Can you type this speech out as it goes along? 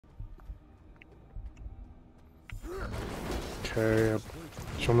Okay,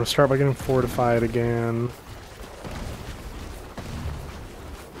 so I'm gonna start by getting fortified again.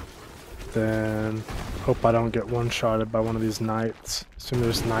 Then hope I don't get one-shotted by one of these knights. Assume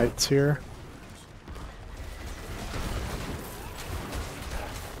there's knights here.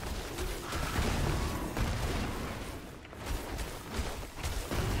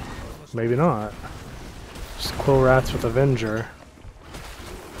 Maybe not. Just quill rats with Avenger.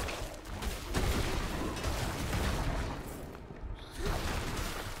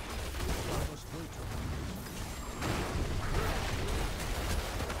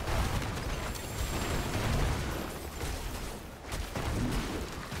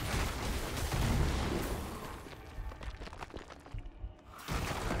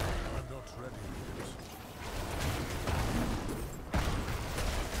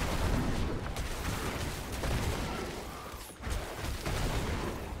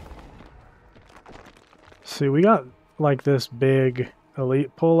 See, we got like this big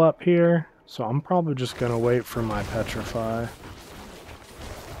elite pull up here, so I'm probably just gonna wait for my petrify. Is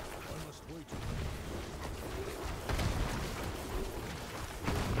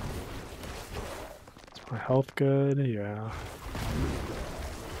my health good? Yeah.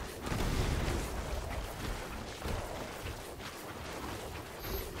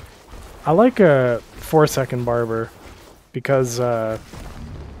 I like a 4-second barber because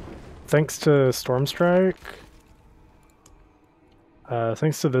thanks to Stormstrike,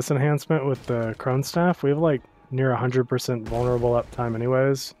 thanks to this enhancement with the Crone Staff, we have like near 100% vulnerable uptime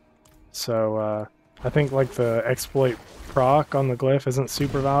anyways. So I think like the exploit proc on the glyph isn't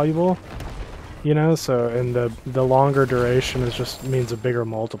super valuable, you know, so and the longer duration is just means a bigger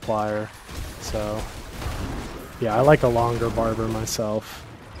multiplier. So yeah, I like a longer barber myself.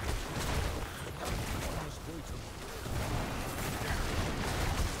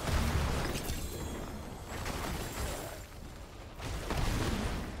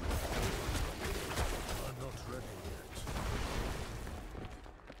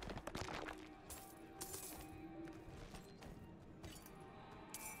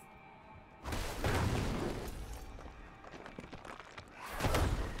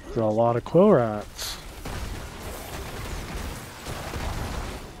 There's a lot of quill rats.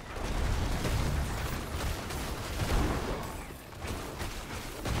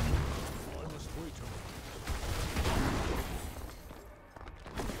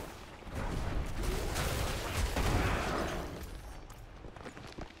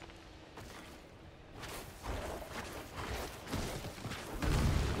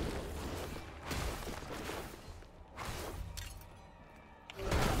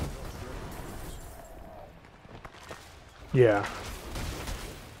 Yeah.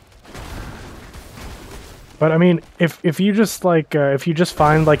 But I mean, if you just like if you just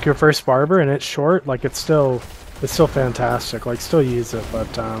find like your first barber and it's short, like it's still fantastic. Like still use it, but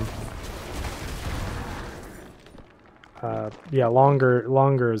yeah,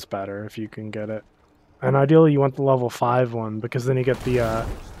 longer is better if you can get it. And ideally you want the level 5 one because then you get the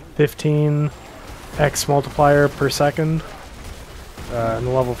 15x multiplier per second. And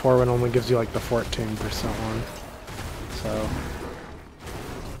the level 4 one only gives you like the 14% one. So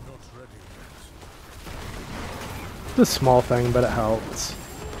it's a small thing, but it helps.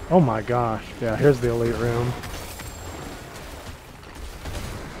 Oh my gosh. Yeah, here's the elite room.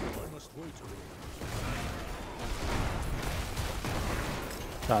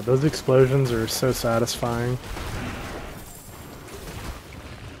 God, those explosions are so satisfying.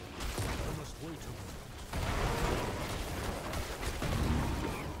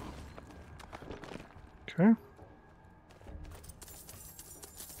 Okay.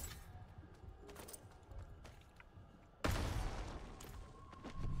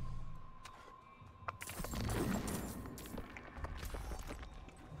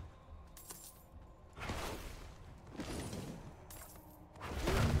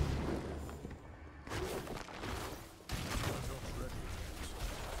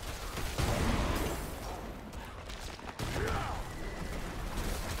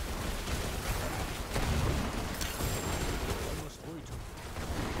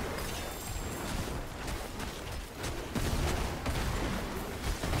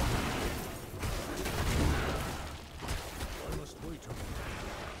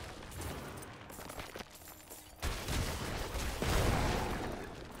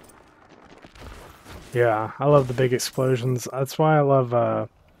 Yeah, I love the big explosions. That's why I love,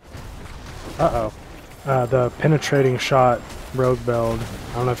 the penetrating shot rogue build.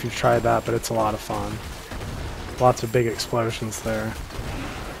 I don't know if you've tried that, but it's a lot of fun. Lots of big explosions there.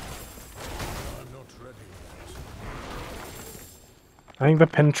 I think the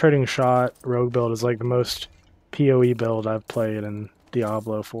penetrating shot rogue build is like the most PoE build I've played in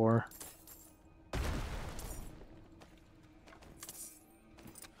Diablo 4.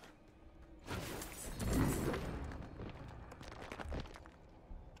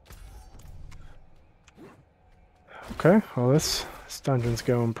 Okay, well this dungeon's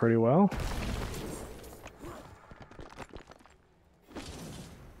going pretty well.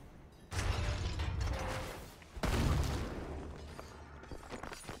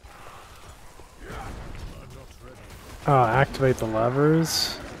 Activate the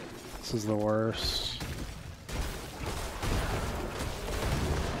levers. This is the worst.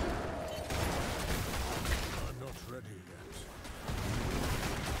 I'm not ready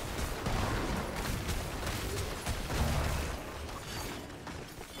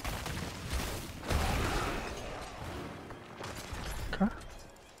yet. Okay.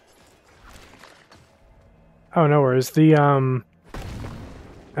 Oh, no worries. The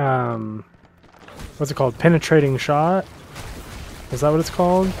what's it called? Penetrating shot? Is that what it's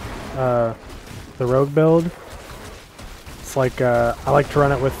called? The rogue build. It's like, I like to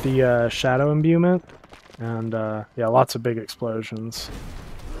run it with the shadow imbuement. And, yeah, lots of big explosions.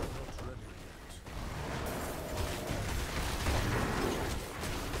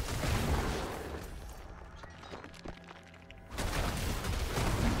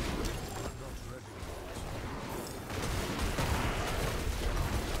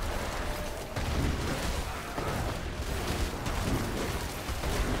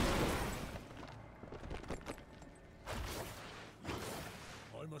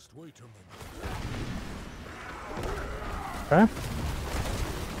 I must wait a moment. Okay.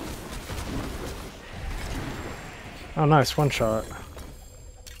 Oh, nice. One shot.